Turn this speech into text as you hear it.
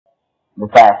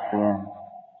بتاع الصيام،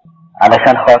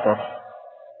 علشان خاطر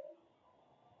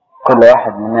كل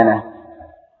واحد مننا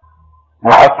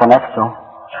يحط نفسه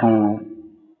في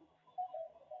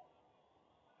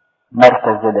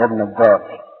مركز الابن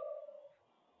الضال،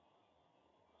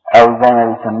 او زي ما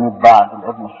بيسميه بعض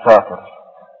الابن الشاطر.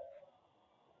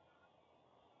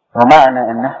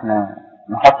 ومعنى ان احنا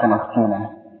نحط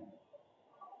نفسينا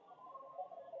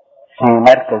في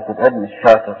مركز الابن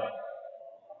الشاطر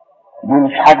دي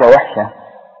مش حاجة وحشة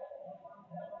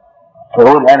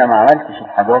تقول انا ما عملتش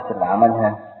الحاجات اللي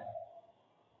عملها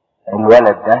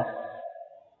الولد ده،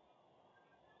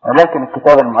 ولكن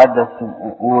الكتاب المقدس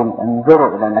يقول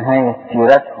انظروا الى نهاية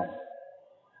سيرتهم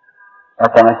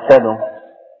وتمثلوا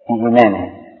في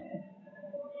ايمانهم.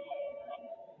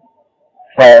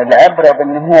 فالعبرة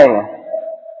بالنهاية،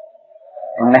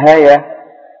 النهاية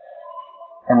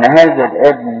ان هذا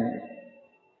الابن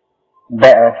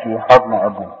بقى في حضن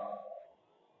ابوه.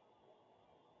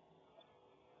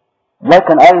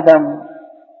 لكن ايضا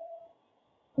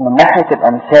من ناحية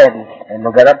الامثال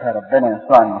اللي جربها ربنا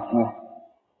يسوع المسيح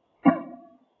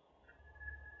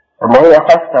اللي هي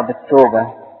خاصة بالتوبة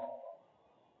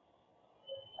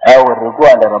او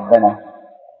الرجوع لربنا،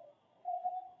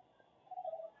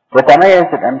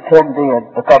 تتميز الامثال دي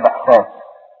بطبع خاص،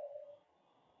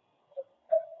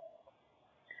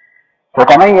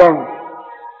 تتميز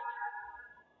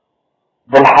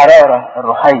بالحرارة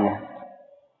الروحية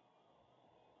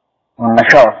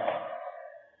والنشاط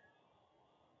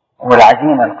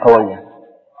والعزيمة القوية.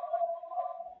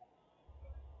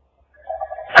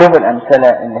 شوف الأمثلة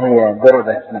اللي هي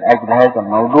ضربت من أجل هذا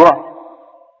الموضوع.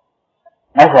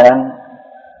 مثلا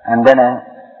عندنا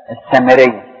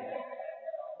السامرية.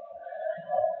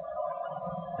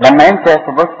 لما انت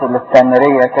تبص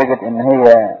للسامرية تجد ان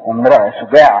هي امرأة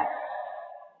شجاعة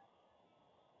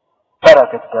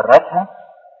تركت كرتها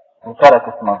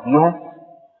وتركت ماضيها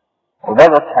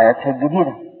وبدأت حياتها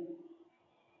الجديدة.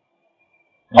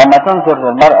 لما تنظر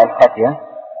للمرأة الخاطئة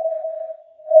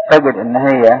تجد ان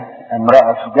هي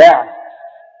امرأة شجاعة،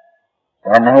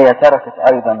 لان هي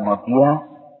تركت ايضا ماضيها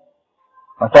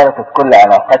وتركت كل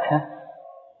علاقاتها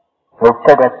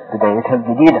وابتدت بدايتها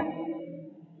الجديدة.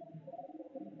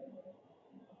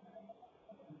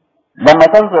 لما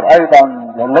تنظر ايضا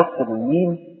للص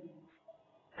اليمين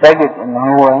تجد ان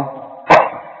هو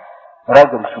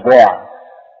رجل شجاع،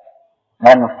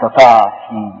 لانه استطاع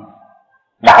في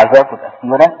لحظاته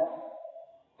الاخيرة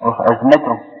وفي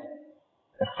ازمته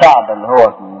الصعبة اللي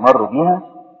هو بيمر بيها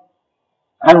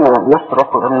انه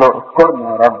يصرخ ويقول له اذكرني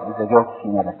يا رب اذا جئت في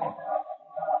ملكوتك.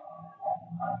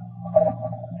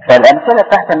 فالامثلة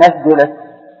تحت الناس دولت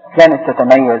كانت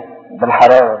تتميز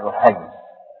بالحرارة الروحية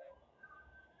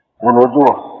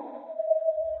والوضوح.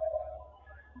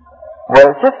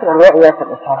 وسفر الرؤيا في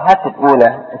الإصحاحات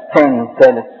الأولى الثاني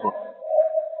والثالث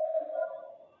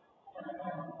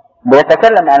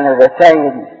بيتكلم عن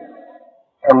الرسائل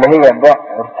اللي هي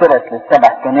أرسلت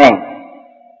للسبع كنائس،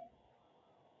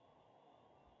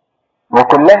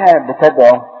 وكلها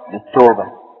بتدعو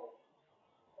للتوبة.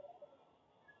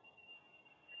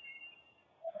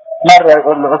 مرة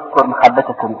يقول له اذكر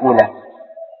محبتك الأولى،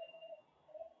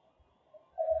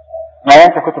 ما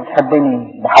انت كنت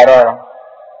بتحبني بحرارة،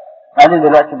 بعدين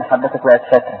دلوقتي محبتك بقت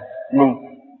فترة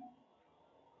ليه؟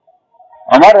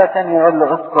 ومرة تانية يقول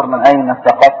له اذكر من اين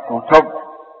سقطت وتب،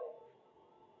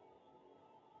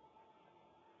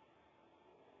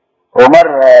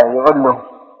 ومرة يقول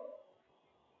له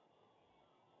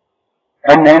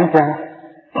ان انت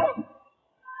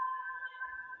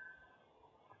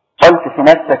قلت في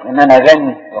نفسك ان انا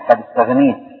غني وقد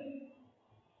استغنيت،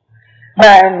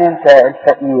 مع ان انت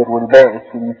الفقير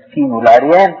والبائس والمسكين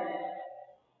والعريان،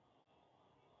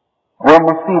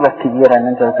 والمصيبة الكبيرة ان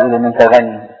انت بتقول ان انت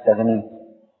غني استغنيت.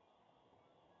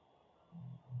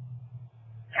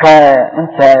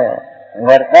 فانت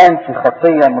غرقان في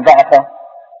خطية مضاعفة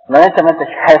لو انت ما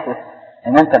انتش حاسس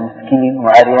ان انت مسكين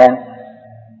وعريان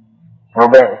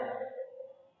وبائس.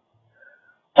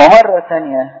 ومرة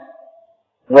ثانية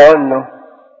يقول له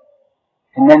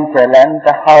ان انت لا انت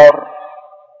حار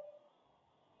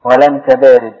ولا انت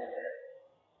بارد،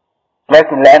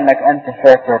 لكن لانك انت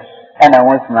فاكر انا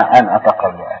مزمع ان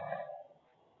اتقويك.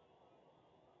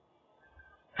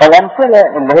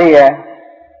 فالامثلة اللي هي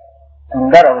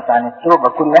انضربت عن التوبة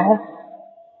كلها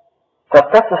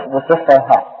تتصف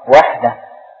بصفة واحدة،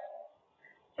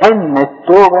 ان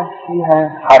التوبة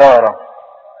فيها حرارة.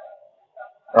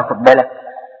 واخد بالك؟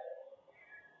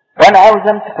 وانا عاوز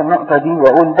امسك النقطة دي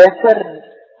واقول ده سر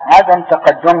عدم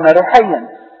تقدمنا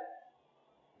روحيا.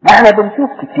 احنا بنشوف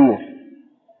كتير،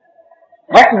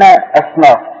 احنا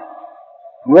اصناف،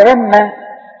 يا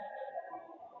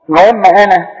اما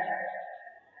انا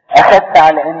اخدت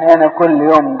على ان انا كل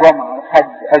يوم جمعة وحد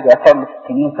اجي اصلي في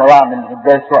الكنيسة واعمل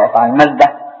القداس واقف على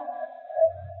المسبح،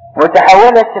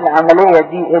 وتحولت العملية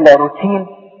دي الى روتين.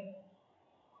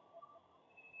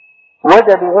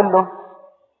 وده بيقول له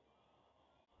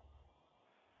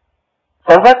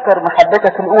تذكر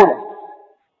محبتك الاولى.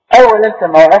 اول انت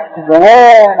ما وقفت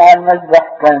زمان على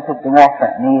المسبح كانت الدموع في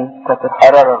عينيك، كانت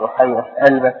الحرارة الروحية في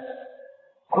قلبك،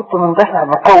 كنت مندفع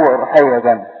بقوة روحية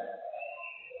جامدة.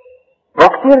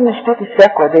 وكتير نشتكي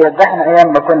الشكوى دي، ده احنا ايام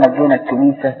ما كنا جينا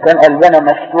الكنيسة كان قلبنا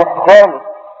مفتوح خالص.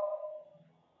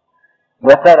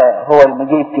 يا ترى هو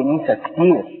المجيء الكنيسة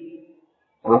كتير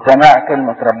وسماع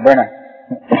كلمة ربنا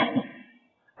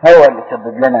هو اللي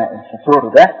سبب لنا الفتور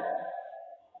ده؟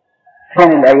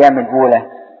 فين الايام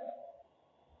الاولى؟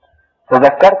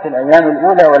 تذكرت الايام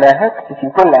الاولى ولاهجت في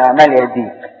كل اعمال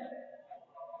يديك.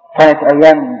 كانت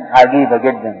ايام عجيبة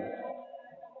جدا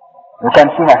وكان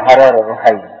فيها حرارة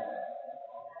روحية.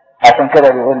 عشان كده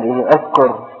بيقول لي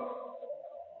اذكر،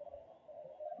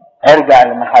 ارجع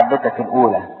لمحبتك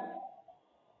الاولى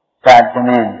بتاعت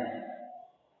زمان،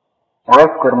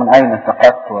 واذكر من اين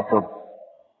سقطت وتب.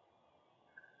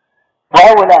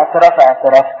 واول اعتراف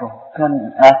اعترفته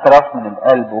كان اعتراف من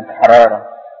القلب وبحرارة،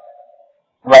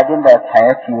 وبعدين بقت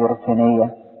حياتي روتينية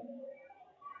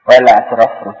ولا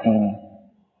اعتراف روتيني.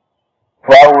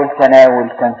 واول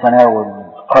تناول كان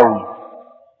تناول قوي،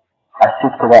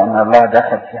 حسيت كده ان الله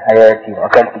دخل في حياتي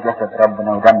واكلت جسد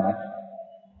ربنا ودمه.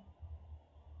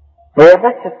 هي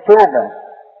بس التوبة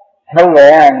هي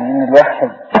يعني ان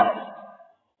الواحد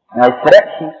ما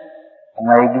يسرقش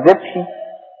وما يكذبش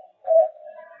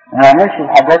وما يعملش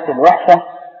الحاجات الوحشة.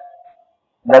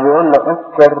 ده بيقول له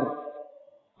اذكر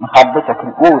محبتك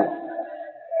الاولى.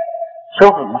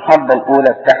 شوف المحبة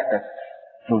الاولى بتاعتك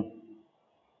فيه.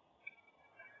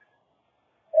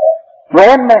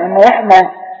 يا اما ان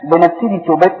احنا بنبتدي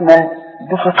توبتنا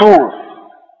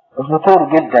بفتور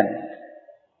جدا،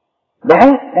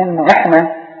 بحيث ان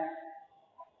احنا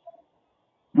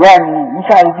يعني مش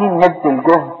عايزين نبذل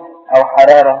جهد او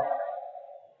حرارة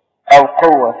او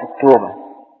قوة في التوبة،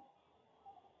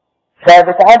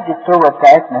 فبتعدي التوبة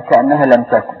بتاعتنا كأنها لم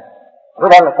تكن. قول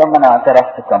الله طب انا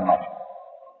اعترفت كم مرة.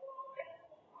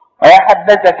 ويا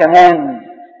حبذا كمان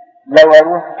لو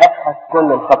اروح ابحث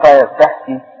كل الخطايا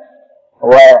بتاعتي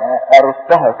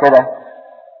وارصها كده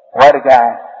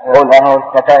وارجع واقول اهو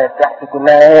الخطايا بتاعتي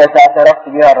كلها هي اعترفت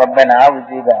بيها ربنا، عاوز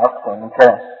ايه بقى اكتر من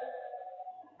كده؟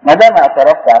 ما دام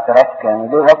اعتراف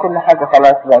كامل يبقى كل حاجه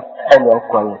خلاص بقت حلوه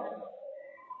وكويسه.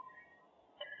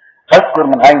 اذكر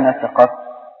من اين سقطت،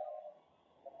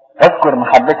 اذكر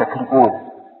محبتك الاولى.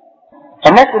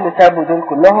 الناس اللي تابوا دول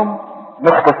كلهم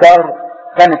باختصار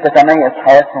كانت تتميز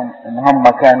حياتهم ان هم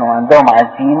كانوا عندهم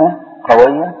عزيمه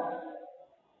قويه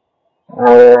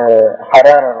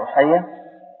وحراره روحيه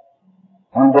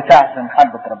واندفاع في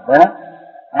محبه ربنا،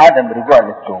 عدم رجوع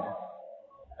للتوبه.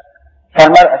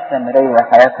 فالمرأة السامرية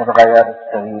حياتها اتغيرت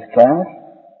تغيير كامل،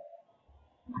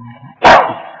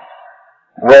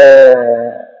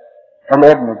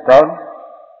 والابن الضال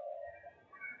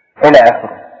الى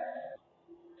اخره.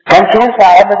 كانش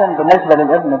ينفع ابدا بالنسبة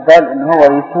للابن الضال ان هو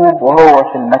يتوب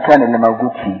وهو في المكان اللي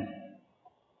موجود فيه،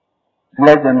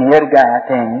 لازم يرجع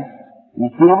تاني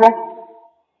يسيبه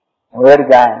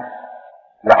ويرجع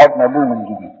لحضن ابوه من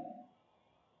جديد.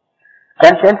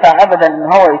 كانش ينفع ابدا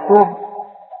ان هو يتوب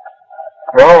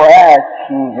وهو قاعد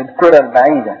في الكرة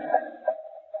البعيدة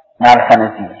مع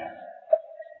الخنازير.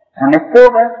 ان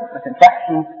التوبة ما تنفعش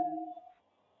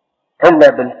الا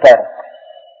بالترك.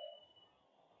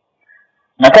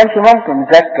 ما كانش ممكن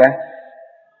زكا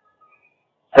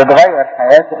تتغير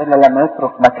حياته الا لما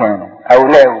يترك مكانه او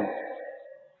لاوي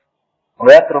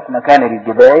ويترك مكان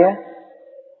الجباية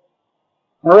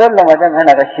ويقول له ما دام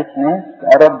انا غشيت ناس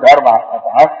ارد 4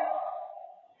 اضعاف.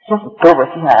 شوف التوبة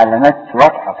فيها علامات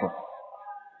واضحة كده،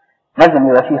 لازم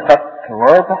يبقى فيه خط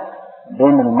واضح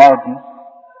بين الماضي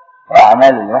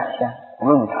واعمال الوحشة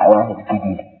وبين الحياة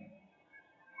الجديدة.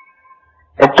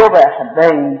 التوبة يا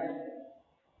احبائي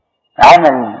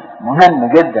عمل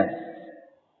مهم جدا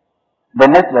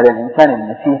بالنسبة للإنسان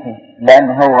المسيحي،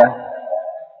 لأن هو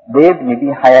بيبني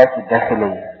بيه حياته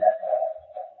الداخلية.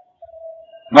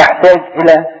 محتاج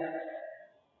إلى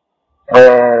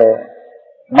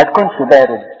ما تكونش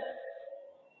بارد،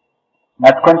 ما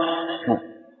تكونش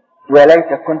يا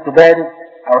ليتك كنت بارد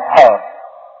أو حار،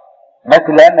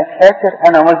 لكن لأنك فاكر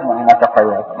أنا مزمع أنا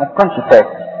تقيد، ما تكونش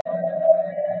فاكر.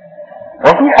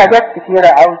 وفي حاجات كثيرة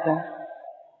عاوزة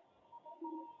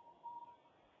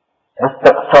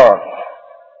استقصار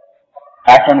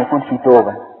عشان يكون في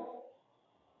توبة.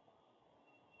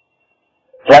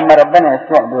 لما ربنا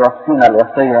يسوع بيوصينا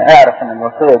الوصية اعرف ان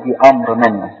الوصية دي امر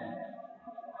منه،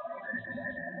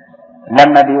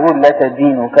 لما بيقول لا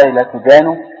تدينوا كي لا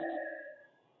تدانوا،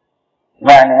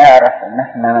 يعني اعرف ان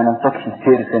احنا ما ننطقش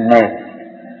سيرة الناس،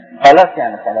 خلاص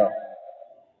يعني خلاص،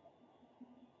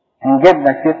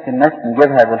 نجيبنا سيرة الناس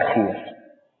نجيبها بالخير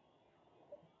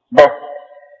بس،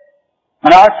 ما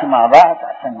نقعدش مع بعض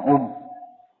عشان نقول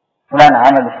فلان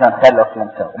عمل وفلان خلى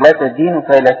وفلان سوى. لا تدينوا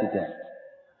كي لا تدانوا،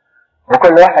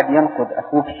 وكل واحد ينقد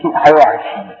اخوه في شيء هيقع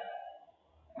فيه،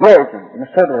 لازم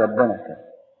نسر ربنا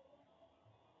كده.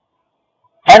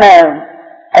 انا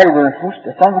قلبي مفيهوش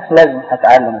تسامح، لازم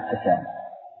هتعلم التسامح.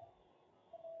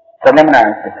 كلمنا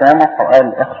عن التسامح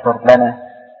وقال اغفر لنا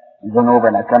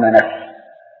ذنوبنا كما نغفر.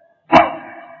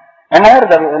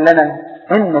 النهارده بيقول لنا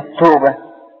ان التوبه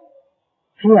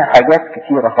فيها حاجات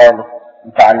كثيره خالص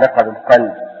متعلقه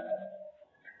بالقلب.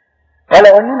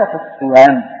 ولو اننا في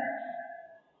الصيام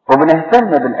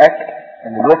وبنهتم بالاكل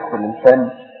اللي بيدخل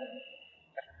الفم،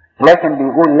 لكن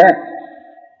بيقول لا،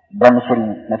 ده مش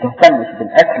ما تهتمش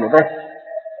بالاكل بس،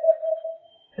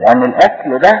 لان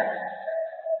الاكل ده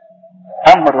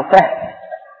امر سهل،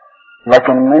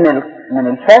 لكن من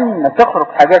الفم تخرج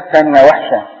حاجات ثانيه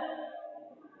وحشه،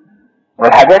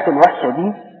 والحاجات الوحشه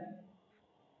دي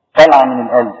طالعه من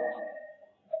القلب،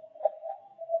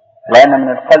 لان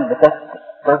من القلب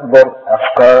تصدر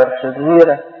افكار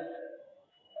شريره،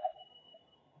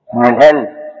 من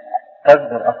القلب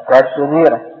تصدر افكار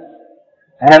شريره.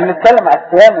 احنا بنتكلم على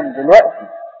الصيام من دلوقتي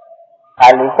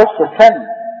على اللي يخش الفم،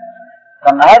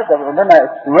 فالنهارده بيقول لنا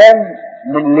الصيام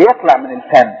من اللي يطلع من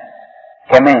الفم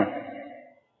كمان.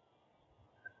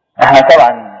 احنا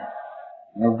طبعا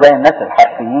مش زي الناس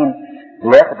الحرفيين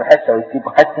اللي ياخدوا حته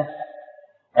ويسيبوا حته،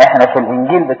 احنا في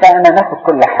الانجيل بتاعنا ناخد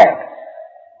كل حاجه.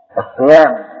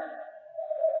 الصيام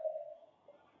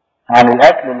عن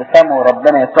الاكل اللي سمه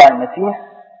ربنا يسوع المسيح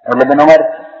اللي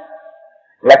بنمارسه،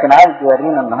 لكن عايز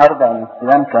يورينا النهارده ان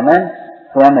الصيام كمان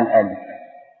صيام القلب.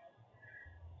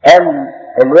 قال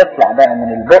اللي يطلع بقى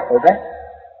من البق ده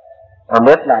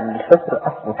واللي يطلع من الفكر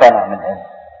اصله طالع من القلب.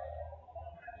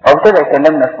 وبكده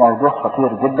يكلمنا في موضوع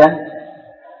خطير جدا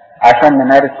عشان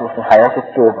نمارسه في حياه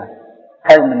التوبه.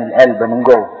 هل من القلب من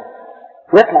جوه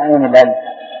يطلع من القلب؟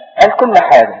 قال كل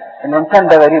حاجه. الانسان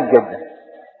ده غريب جدا.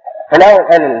 في الاول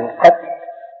قال القتل،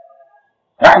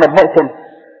 احنا بنقتل،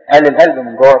 قال القلب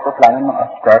من جوه تطلع منه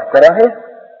افكار كراهيه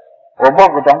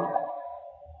وبغضا،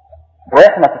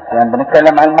 واحنا في الصيام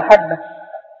بنتكلم عن المحبه،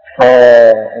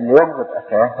 فاللي يبغض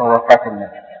اخاه هو قاتل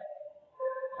نفسه.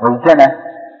 والزنا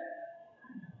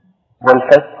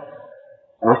والفسق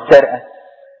والسرقه،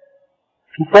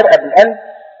 في سرقه بالقلب،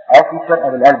 في سرقه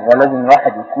بالقلب، ولازم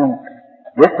الواحد يكون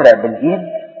يسرق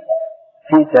بالايد.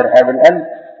 في سرقه بالقلب،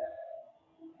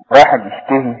 واحد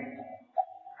يشتهي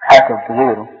حاجه في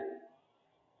غيره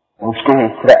ويشتهي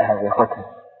يسرقها وياخدها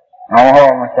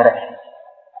هو ما سرقش.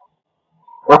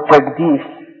 والتجديف،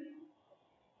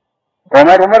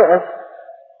 ومارمرقس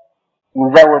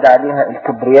يزود عليها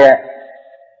الكبرياء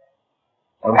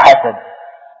والحسد.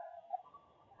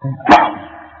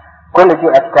 كل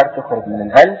دي افكار تخرج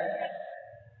من القلب.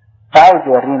 فعاوز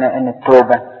يورينا ان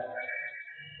التوبه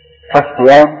في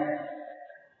الصيام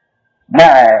مع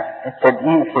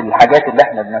التدقيق في الحاجات اللي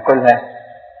احنا بناكلها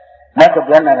ناخد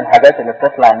بالنا من الحاجات اللي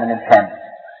بتطلع من الفم،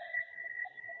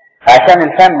 عشان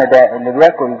الفم ده اللي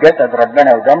بياكل جسد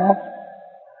ربنا ودمه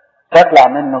تطلع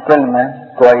منه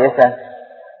كلمة كويسة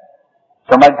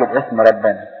تمجد اسم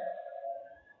ربنا.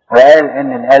 وقال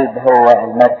ان القلب هو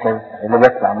المركز اللي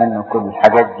بيطلع منه كل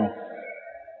الحاجات دي.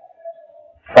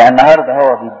 فالنهاردة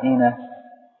هو بيدينا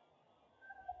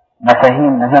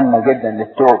مفاهيم مهمة جدا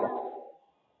للتوبة.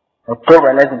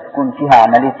 التوبة لازم تكون فيها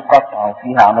عملية قطع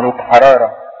وفيها عملية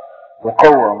حرارة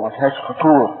وقوة وما فيهاش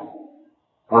خطور،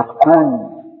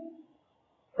 وتكون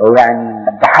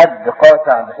يعني بحد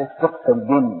قاطع بحيث تفصل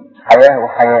بين حياة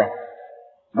وحياة.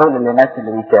 دول الناس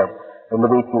اللي بيتابوا اللي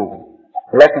بيتوبوا،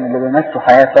 لكن اللي بيمشوا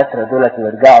حياة فترة دولت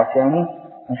ويرجعوا تاني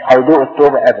مش هيدوقوا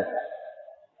التوبة أبدا.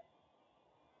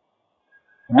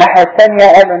 الناحية الثانية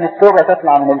قالوا إن التوبة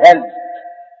تطلع من القلب،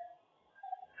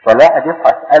 فالواحد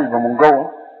يفحص قلبه من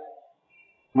جوه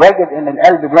يجد إن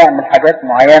القلب بيعمل حاجات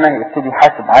معينة يبتدي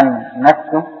يحاسب عن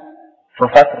نفسه في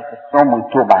فترة الصوم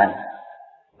ويتوب عنها.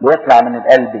 بيطلع من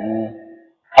القلب إيه؟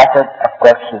 حسد،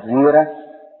 أفكار شريرة،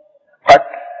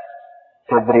 قتل،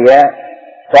 كبرياء،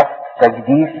 سخط،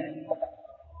 تجديف،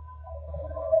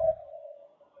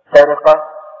 سرقة.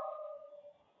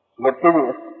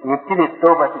 يبتدي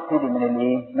التوبة تبتدي من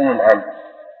الايه؟ من القلب.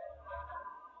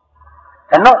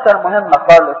 النقطة المهمة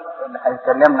خالص اللي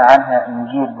هيكلمنا عنها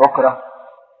انجيل بكرة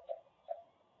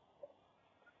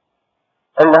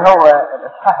اللي هو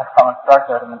الاصحاح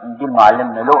 15 من انجيل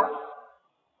معلمنا لوقا.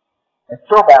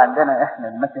 التوبة عندنا احنا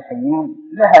المسيحيين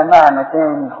لها معنى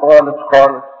تاني خالص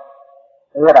خالص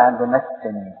غير عند الناس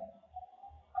التانيين.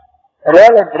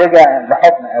 الولد رجع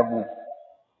لحضن ابوه،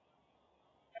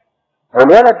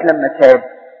 والولد لما تاب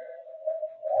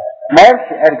ما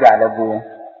قالش ارجع لابوه،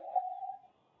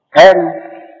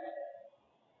 قال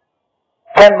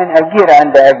كان من اجير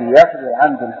عند ابي يفضل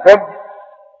عنده الفجر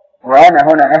وانا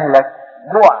هنا اهلك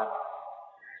جوعا،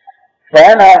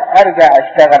 فانا ارجع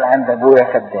اشتغل عند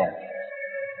ابويا خدام.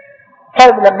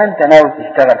 طيب لما انت ناوي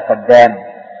تشتغل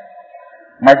خدام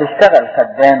ما تشتغل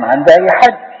خدام عند اي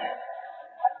حد،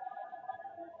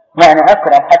 يعني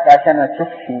اكرم حتى عشان ما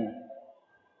تشوفش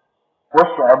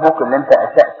وش ابوك اللي انت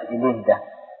اسأت اليه ده.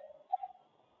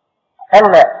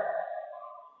 هلا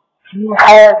في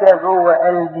حاجة جوه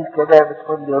قلبي كده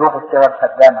بتقول لي روح اشتغل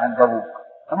خدام عند ابوك،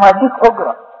 اما اديك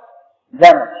اجرة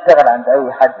زي ما تشتغل عند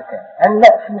اي حد تاني. قال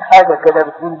لا، في حاجة كده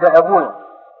بتقول ده ابويا،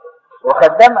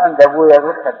 وخدام عند ابويا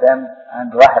غير خدام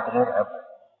عند واحد غير ابويا.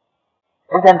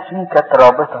 اذا في كانت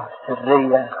رابطة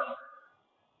سرية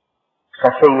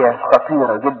خفية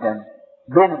خطيرة جدا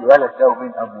بين الولد ده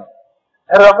وبين ابوه.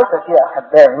 الرابطة فيها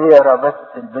احبائي هي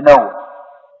رابطة البنوة،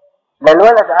 لا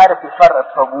الولد عارف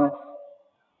يفرط في ابوه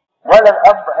ولا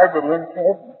الاب قادر ينسى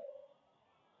ابنه.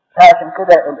 فعشان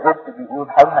كده الاب بيقول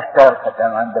هروح اشتغل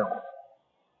خدام عند ابوه،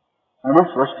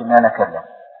 ملوش وش ان انا اكلم.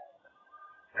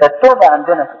 فالتوبة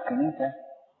عندنا في الكنيسة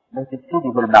بتبتدي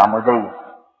بالمعمودية.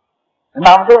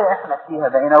 المعمودية احنا فيها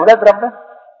بقينا اولاد ربنا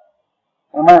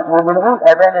وبنقول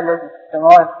ابانا الذي في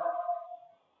السماوات.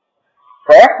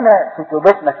 فاحنا في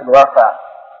توبتنا في الواقع،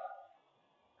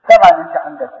 طبعا انت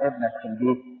عندك ابنك في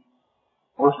البيت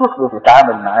وشوف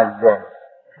بتتعامل معاه ازاي.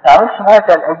 ما تتعاملش معاه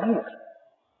زي الاجير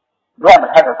بيعمل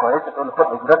حاجه كويسه تقول له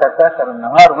خد اجرتك تاخر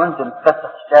النهار وانزل تفتح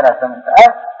في الشارع عشان انت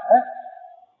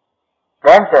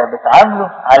ده انت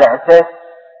بتعامله على اساس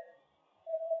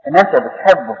ان انت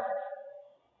بتحبه،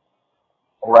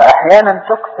 واحيانا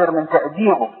تكثر من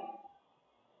تأديبه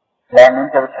لان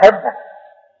انت بتحبه.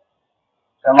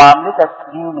 فمعاملتك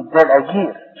ليه مش زي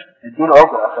الاجير تديله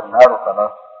اجر اخر النهار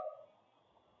وخلاص.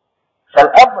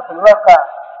 فالاب في الواقع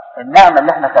النعمه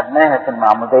اللي احنا خدناها في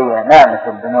المعموديه، نعمه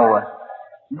البنوه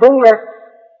ديت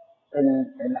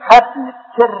الحبل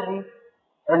السري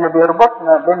اللي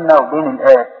بيربطنا بيننا وبين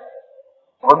الآب،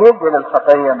 وبيدي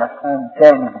للخطية مفهوم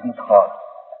تاني جديد خالص.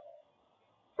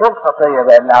 ايه الخطية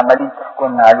بقى اللي عمالين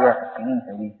تحكمنا عليها في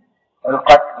الكنيسة دي؟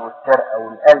 القتل والسرقة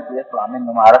والقلب يطلع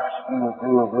منه معرفش ايه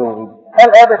وايه وايه وايه.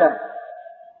 قال ابدا.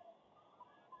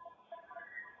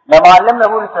 لما علمنا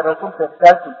بولس الرسول في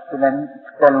رسالة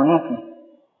التسالونيكي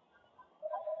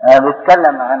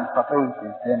بيتكلم عن خطية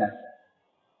الزنا،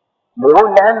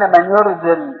 بيقول لأن من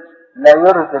يرذل لا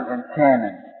يرذل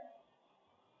إنسانا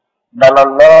بل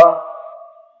الله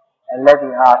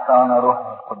الذي أعطانا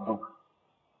روحه القدوس.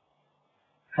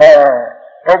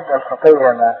 فإدى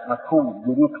الخطية مفهوم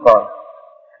جديد خالص.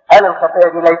 قال الخطية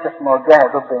دي ليست موجهة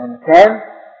ضد إنسان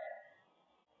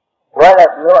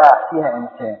ولا بيقع فيها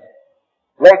إنسان،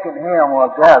 لكن هي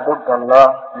موجهة ضد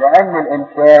الله لأن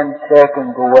الإنسان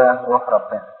ساكن جواه روح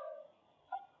ربنا.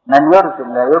 من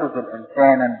يرذل لا يرذل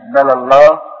إنسانا بل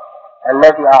الله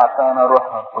الذي أعطانا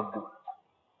روحه القدوس.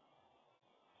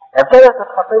 ابتدت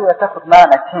الخطية تاخد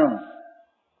معنى ثاني.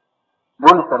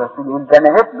 بولس الرسول يقول ده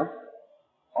أنا ابنه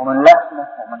ومن لحمه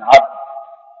ومن عظمه،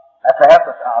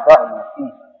 أفياخذ أعضاء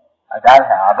المسيح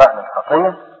أجعلها أعضاء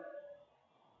للخطية؟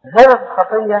 زادت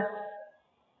الخطية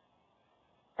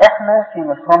إحنا في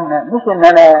مفهومنا مش إن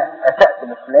أنا أسأت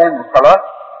لفلان وخلاص،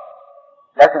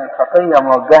 لكن الخطية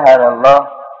موجهة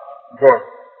لله ذات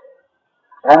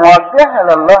وموجهة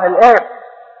لله الآب.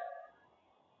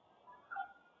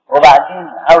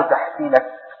 وبعدين عاوز أحكي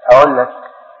لك أقول لك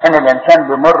إن الإنسان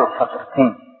بيمر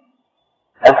بفترتين.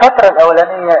 الفترة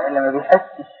الأولانية اللي ما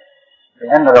بيحسش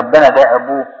بأن ربنا ده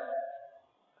أبوه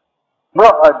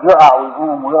يقعد يقع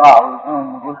ويقوم ويقع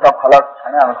ويقوم ويقول طب خلاص مش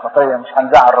هنعمل خطية، مش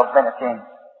هنزعل ربنا تاني.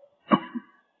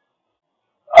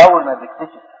 أول ما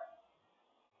بيكتشف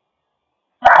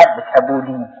محبة أبوه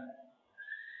ليه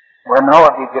وإن هو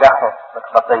بيجرحه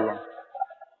بالخطية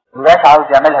مبقاش عاوز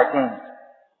يعملها تاني.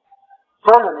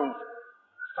 تقول له ليه؟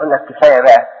 يقول لك كفاية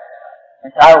بقى،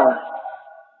 مش عاوز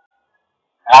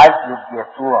أعذب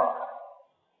يسوع،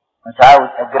 مش عاوز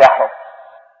أجرحه،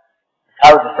 مش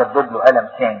عاوز أسبب له ألم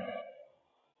تاني،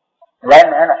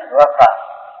 لأن أنا في الواقع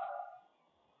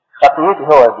خطيتي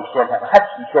هو اللي بيشيلها، محدش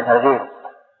بيشيلها غيره.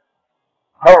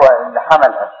 هو اللي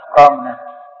حمل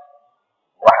أسقامنا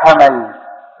وحمل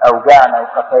أوجاعنا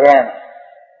وخطايانا،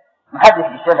 محدش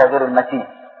بيشيلها غير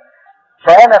المسيح.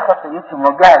 فأنا خطيتي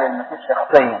موجهة للمسيح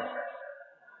شخصيا،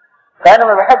 فأنا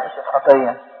ما بحبش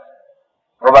الخطية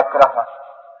وبكرهها،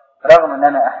 رغم ان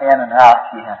انا احيانا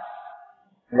اقع فيها،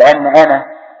 لان انا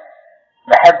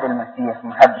بحب المسيح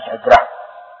ومحبش اجرحه.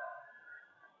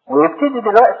 ويبتدي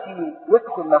دلوقتي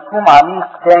يدخل مفهوم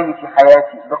عميق تاني في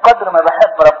حياتي، بقدر ما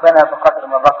بحب ربنا بقدر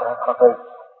ما بكره الخطيه.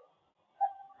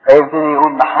 فيبتدي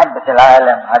يقول محبة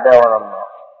العالم عداوة لله،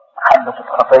 محبة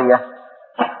الخطية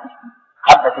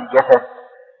محبة الجسد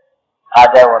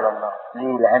عداوة لله.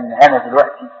 ليه؟ لأن أنا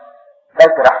دلوقتي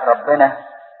بجرح ربنا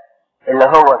اللي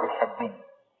هو بيحبني.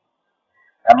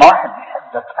 لما واحد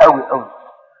بيحبك قوي قوي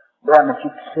بيعمل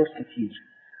فيك خير كتير،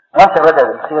 وانت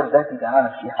بدل الخير ده تيجي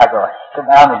عامل فيه حاجة وحشة،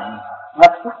 تبقى عامل ايه؟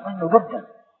 مكسوف منه جدا.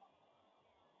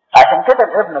 عشان كده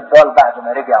الابن الضال بعد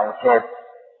ما رجع وتاب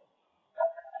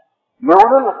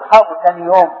يقولوا له اصحابه ثاني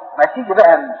يوم ما تيجي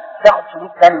بقى تاخد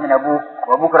شريك ثاني من ابوك،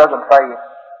 وابوك راجل طيب،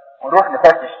 ونروح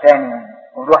نفتش ثاني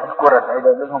ونروح الكرة البعيدة.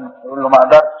 يقول له ما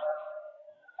اقدرش.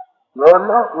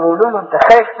 يقولوا له انت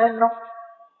خايف منه؟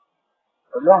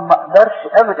 يقول لهم ما اقدرش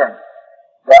ابدا،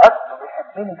 ده اصله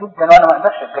بيحبني جدا وانا ما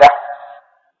اقدرش اجرحه.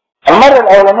 المرة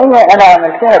الاولانية انا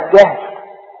عملتها بجهل،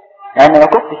 يعني ما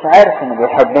كنتش عارف انه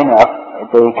بيحبني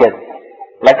زي كده،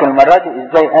 لكن المرة دي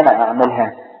ازاي انا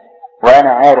اعملها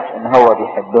وانا عارف ان هو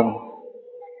بيحبني؟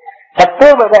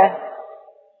 فالتوبة بقى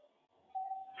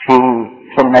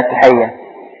في المسيحية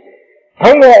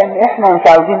هي ان احنا مش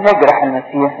عاوزين نجرح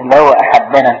المسيح اللي هو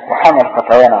احبنا وحمل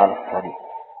خطايانا على الصليب،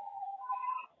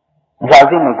 مش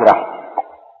عاوزين نجرحه.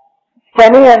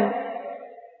 ثانيا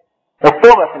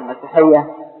التوبة في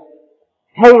المسيحية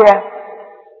هي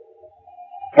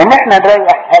ان احنا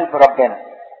نريح قلب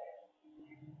ربنا.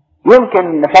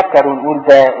 يمكن نفكر ونقول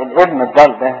ده الابن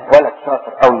الضال ده ولد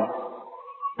شاطر قوي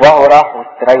وهو راح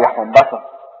واستريح وانبسط،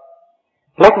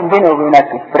 لكن بيني وبينك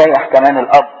استريح كمان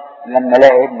الاب لما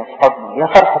يلاقي ابنه في حضنه. يا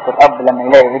فرحة الاب لما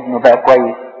يلاقي ابنه بقى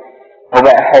كويس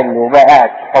وبقى حلو وبقى قاعد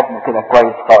في حضنه كده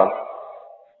كويس خالص.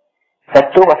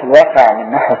 فالتوبة في الواقع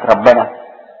من ناحية ربنا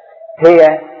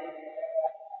هي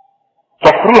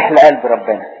تفريح لقلب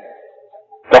ربنا،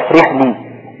 تفريح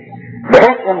ليه،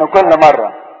 بحيث انه كل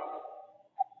مرة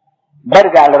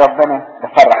برجع لربنا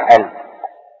بفرح قلبي.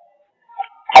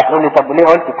 هتقولي طب وليه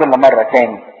قلت كل مرة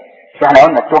تاني؟ مش احنا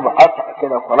قلنا التوبة قطع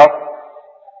كده وخلاص؟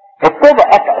 التوبة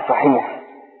قطع صحيح،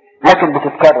 لكن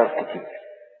بتتكرر كتير.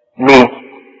 ليه؟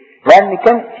 لان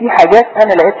كان في حاجات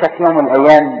انا لقيتها في يوم من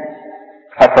الايام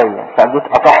خطية فجيت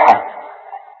قطعها،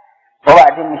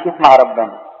 وبعدين مشيت مع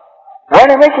ربنا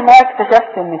وانا ماشي معاه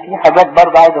اكتشفت ان في حاجات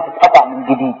برضه عايزة تتقطع من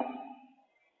جديد.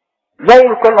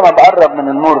 زي كل ما بقرب من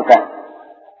النور ده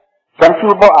كان في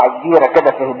بقعة كبيرة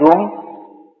كده في هدومي،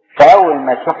 فاول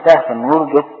ما شفتها في النور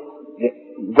جيت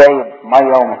جايب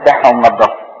مية ومساحة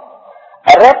ومنضفة.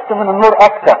 قربت من النور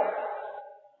اكتر،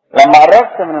 لما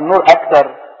قربت من النور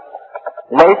اكتر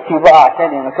لقيت في بقعة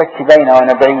تانية ما كانتش باينة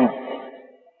وانا بعيد،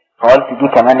 فقلت دي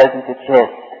كمان لازم تتشاف.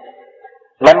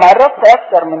 لما قربت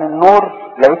اكتر من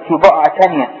النور لقيت في بقعة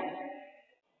تانية،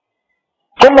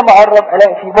 كل ما اقرب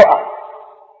الاقي في بقعة.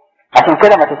 عشان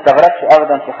كده ما تستغربش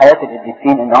ابدا في حياة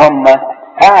القديسين ان هم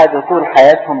قعدوا طول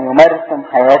حياتهم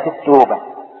يمارسوا حياة التوبة،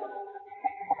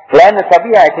 لان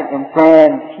طبيعة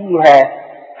الانسان فيها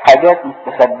حاجات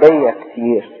مستخبية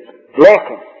كتير.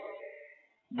 لكن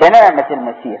بنعمة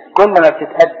المسيح كل ما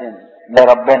بتتقدم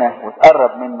لربنا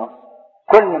وتقرب منه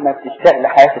كل ما بتشتاق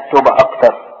لحياة التوبة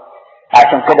اكتر.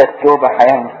 عشان كده التوبة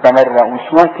حياة مستمرة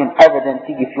ومش ممكن ابدا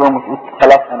تيجي في يوم وتقول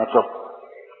خلاص انا تبت.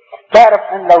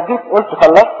 تعرف ان لو جيت قلت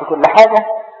خلصت كل حاجة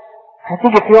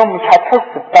هتيجي في يوم مش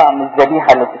هتحس بطعم الذبيحة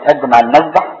اللي بتتقدم على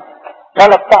المذبح،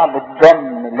 ولا بطعم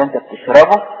الدم اللي انت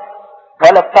بتشربه،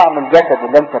 ولا بطعم الجسد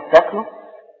اللي انت بتاكله،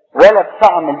 ولا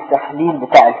بطعم التحليل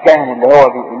بتاع الكاهن اللي هو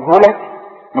بيقوله لك.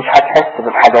 مش هتحس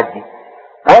بالحاجات دي،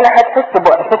 ولا هتحس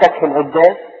بوقفتك في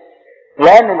القداس،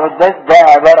 لان القداس ده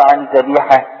عبارة عن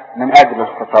ذبيحة من اجل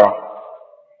الخطاة.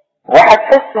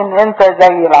 وهتحس ان انت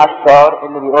زي العشار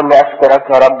اللي بيقول له اشكرك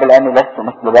يا رب لاني لست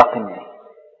مثل باقي الناس.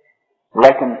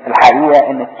 لكن الحقيقة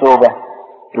ان التوبة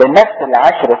للنفس اللي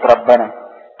عشرت ربنا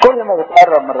كل ما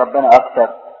بتقرب من ربنا اكتر،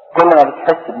 كل ما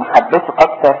بتحس بمحبته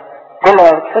اكتر، كل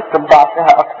ما بتحس بضعفها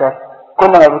اكتر،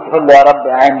 كل ما بتقول له يا رب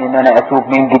اعني ان انا اتوب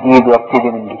من جديد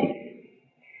وابتدي من جديد.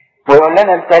 ويقول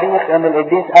لنا التاريخ ان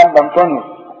القديس أنبا أنطونيوس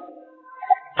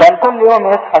كان كل يوم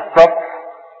يصحى الصبح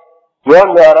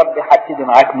يقول له يا رب هبتدي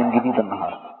معاك من جديد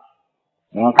النهارده،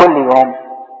 من كل يوم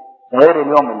غير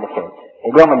اليوم اللي فات.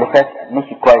 اليوم اللي فات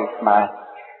مشي كويس معاه،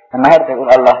 النهارده يقول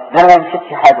الله ده انا ما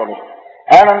مشيتش حاجه لسه،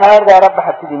 انا النهارده يا رب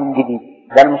هبتدي من جديد،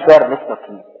 ده المشوار لسه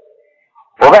طويل.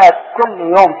 وبقت كل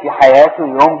يوم في حياته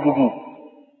يوم جديد.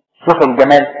 شوف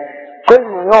الجمال، كل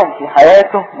يوم في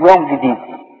حياته يوم جديد.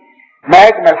 ما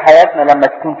اجمل حياتنا لما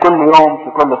تكون كل يوم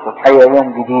في كل صبحيه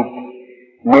يوم جديد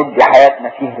ندي حياتنا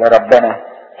فيه لربنا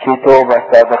في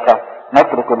توبة سابقة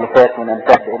نترك اللي فات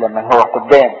ونمتد الى ما هو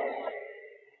قدام.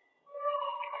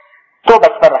 توبة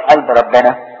تفرح قلب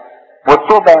ربنا،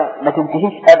 والتوبة ما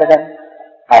تنتهيش ابدا،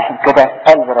 عشان كده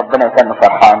قلب ربنا كان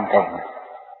فرحان دايما.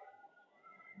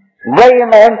 زي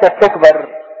ما انت بتكبر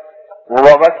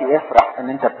وباباك يفرح ان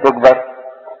انت بتكبر،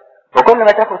 وكل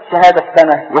ما تاخد شهادة في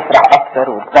سنة يفرح اكتر،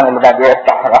 والسنة اللي بعدها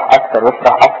يفرح اكتر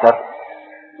ويفرح اكتر.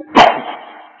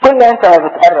 كل انت ما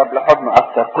بتقرب لحضنه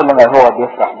اكتر كل ما هو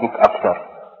بيفرح بيك اكتر،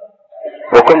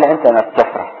 وكل انت ما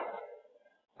بتفرح.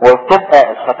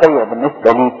 وبتبقى الخطية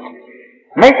بالنسبة ليك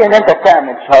مش ان انت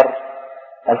بتعمل شر،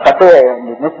 الخطية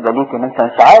بالنسبة ليك ان انت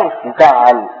مش عاوز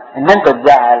تزعل، ان انت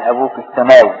تزعل ابوك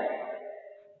السماوي.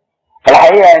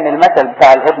 الحقيقة ان المثل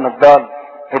بتاع الابن الضال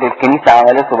اللي الكنيسة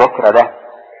عملته بكرة ده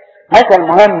مثل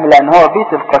مهم، لان هو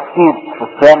بيت القصيد في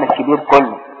الصيام الكبير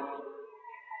كله.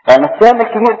 لان الصيام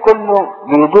الكبير كله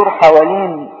بيدور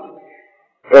حوالين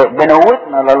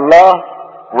بنوتنا لله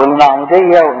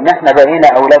والمعمودية، وان احنا بقينا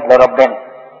اولاد لربنا.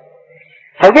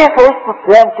 فجه في وسط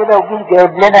الصيام كده وجه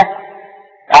جايب لنا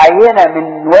عينة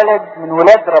من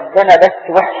ولاد ربنا بس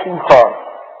وحشين خالص.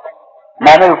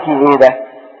 نعملوا فيه ايه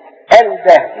ده؟ قال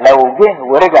ده لو جه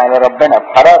ورجع لربنا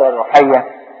بحرارة روحية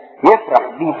يفرح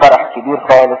بيه فرح كبير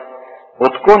خالص،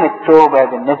 وتكون التوبة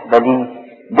بالنسبة ليه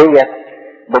ديت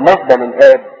بالنسبة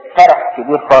للآب فرح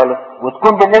كبير خالص،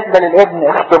 وتكون بالنسبة للابن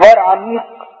اختبار عميق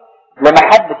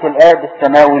لمحبة الآب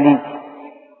السماوي ليه.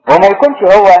 وما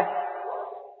يكونش هو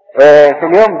في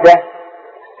اليوم ده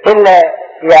إلا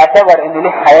يعتبر إن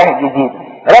له حياة جديدة،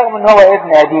 رغم إن هو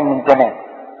ابن قديم من زمان.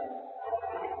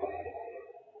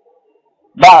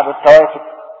 بعض الطوائف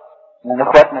من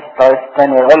اخواتنا في الطوائف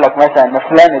الثانية يقول لك مثلا ان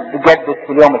فلان اتجدد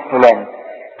في اليوم الفلاني.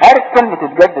 عارف كلمة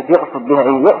اتجدد يقصد بها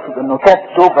ايه؟ يقصد انه كانت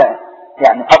توبة،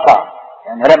 يعني قطع،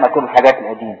 يعني رمى كل الحاجات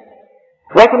القديمة.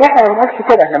 لكن احنا ما بنقولش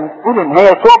كده، احنا بنقول ان هي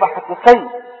توبة حقيقية.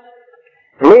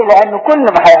 ليه؟ لانه كل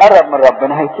ما هيقرب من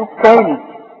ربنا هيتوب تاني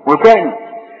وتاني،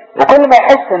 وكل ما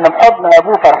يحس ان بحضن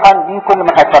ابوه فرحان بيه كل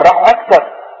ما هيفرحه اكثر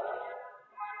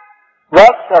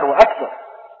واكثر واكثر.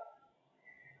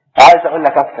 عايز اقول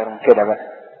لك اكثر من كده بقى.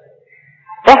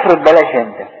 افرض بلاش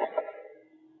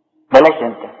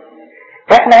انت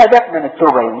احنا هدفنا من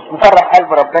التوبة ايه؟ مش نفرح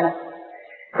قلب ربنا.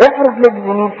 افرض لك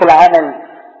زميل في العمل،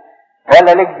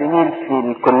 ولا لك زميل في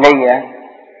الكلية،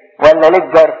 ولا لك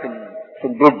جار في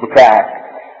البيت بتاعك،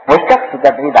 والشخص ده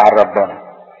بعيد عن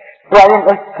ربنا، وبعدين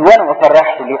قلت وانا ما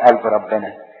فرحش ليه قلب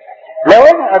ربنا؟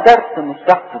 لو انا قدرت ان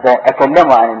الشخص ده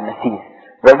اكلمه عن المسيح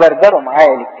وبرجره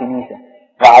معايا للكنيسة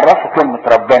وعرفه كلمة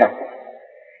ربنا،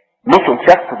 مش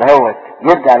الشخص ده هو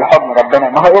يرجع لحضن ربنا؟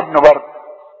 ما هو ابنه برضه.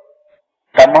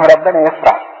 طب ما هو ربنا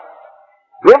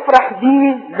يفرح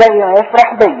بيه زي ما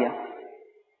يفرح بيا،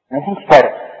 مفيش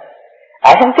فرق.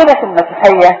 عشان كده في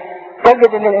المسيحية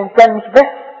تجد ان الانسان مش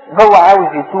بس هو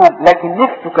عاوز يتوب، لكن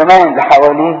نفسه كمان اللي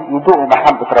حواليه يدوقوا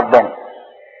محبة ربنا.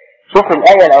 شوف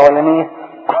الآية الأولانية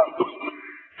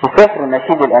في سفر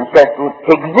نشيد الأنشاد تقول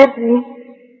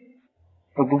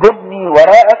اجذبني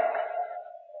وراءك،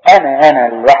 أنا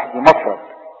لوحدي مفرد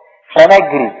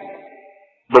فنجري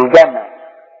بالجمع.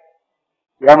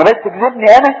 يا مريت تجذبني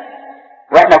أنا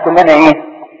وإحنا كلنا إيه؟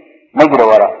 نجري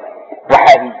وراك.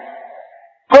 وحبيبي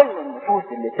كل النفوس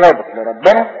اللي تابت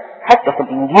لربنا حتى في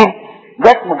الإنجيل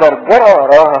جت مجرجرة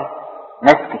وراها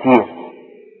ناس كتير.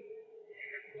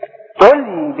 تقول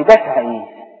لي بدافع إيه؟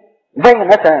 زي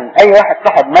مثلا أي واحد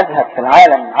صاحب مذهب في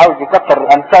العالم عاوز يكتر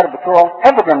الأمثال بتوعه،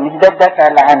 أبدا مش ده الدافع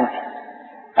اللي عندي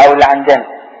أو اللي عندنا.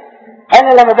 أنا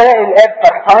لما بلاقي الآب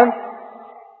فرحان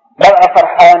ببقى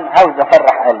فرحان، عاوز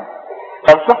أفرح قلبي.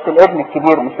 طب شفت الابن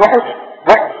الكبير مش وحش؟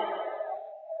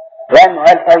 لأنه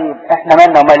قال طيب إحنا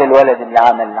مالنا ومال الولد اللي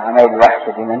عمل العمايل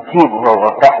الوحشة دي، ما نسيبه هو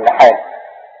وافرح لحاله.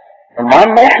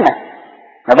 المهم إحنا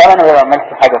ما دام أنا ما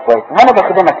بعملش حاجة كويسة وأنا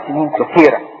بخدمك سنين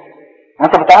كثيرة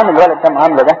وأنت بتعامل الولد ده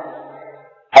معاملة ده؟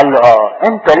 قال له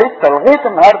أنت لسه لغاية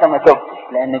النهارده ما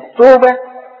تبتش، لأن التوبة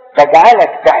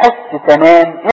تجعلك تحس تمام